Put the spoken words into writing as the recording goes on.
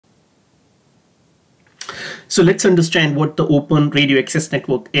So let's understand what the Open Radio Access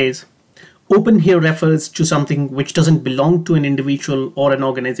Network is. Open here refers to something which doesn't belong to an individual or an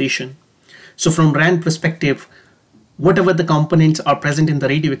organization. So from RAN perspective, whatever the components are present in the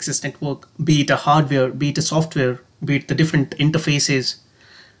radio access network, be it a hardware, be it a software, be it the different interfaces,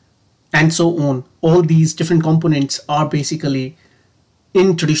 and so on, all these different components are basically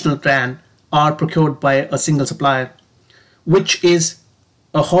in traditional RAN are procured by a single supplier, which is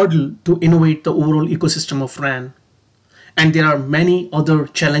a hurdle to innovate the overall ecosystem of RAN. And there are many other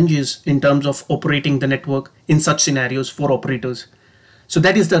challenges in terms of operating the network in such scenarios for operators. So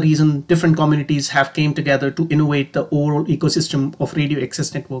that is the reason different communities have came together to innovate the overall ecosystem of radio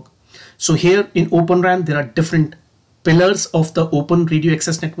access network. So here in Open RAN, there are different pillars of the Open Radio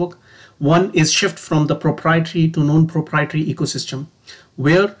Access Network. One is shift from the proprietary to non-proprietary ecosystem,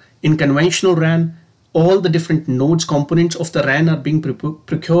 where in conventional RAN, all the different nodes components of the RAN are being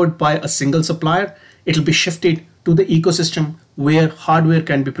procured by a single supplier. It will be shifted to the ecosystem where hardware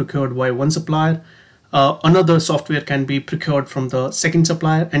can be procured by one supplier, another software can be procured from the second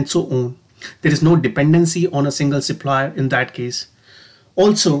supplier, and so on. There is no dependency on a single supplier in that case.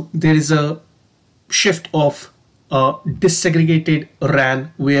 Also, there is a shift of disaggregated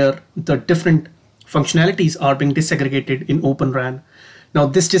RAN where the different functionalities are being disaggregated in Open RAN. Now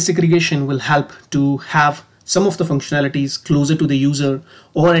this disaggregation will help to have some of the functionalities closer to the user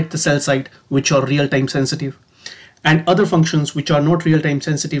or at the cell site, which are real-time sensitive. And other functions which are not real-time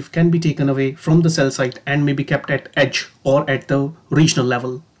sensitive can be taken away from the cell site and may be kept at edge or at the regional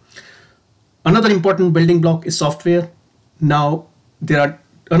level. Another important building block is software. Now there are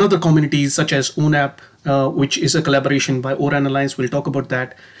another communities such as ONAP, which is a collaboration by ORAN Alliance. We'll talk about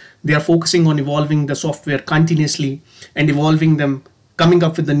that. They are focusing on evolving the software continuously and evolving them, coming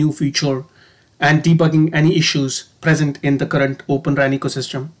up with the new feature and debugging any issues present in the current Open RAN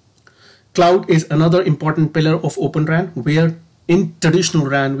ecosystem. Cloud is another important pillar of Open RAN, where in traditional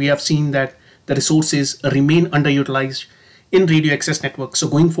RAN, we have seen that the resources remain underutilized in radio access networks. So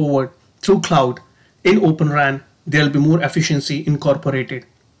going forward through cloud in Open RAN, there will be more efficiency incorporated.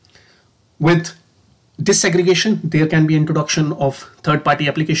 With disaggregation, there can be introduction of third-party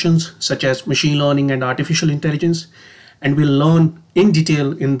applications such as machine learning and artificial intelligence. And we'll learn in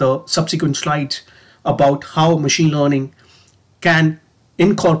detail in the subsequent slides about how machine learning can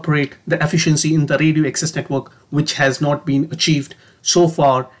incorporate the efficiency in the radio access network, which has not been achieved so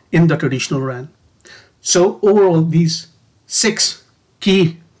far in the traditional RAN. So overall, these 6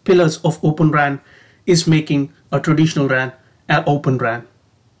 key pillars of Open RAN is making a traditional RAN an Open RAN.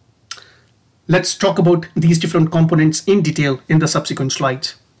 Let's talk about these different components in detail in the subsequent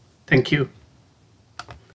slides. Thank you.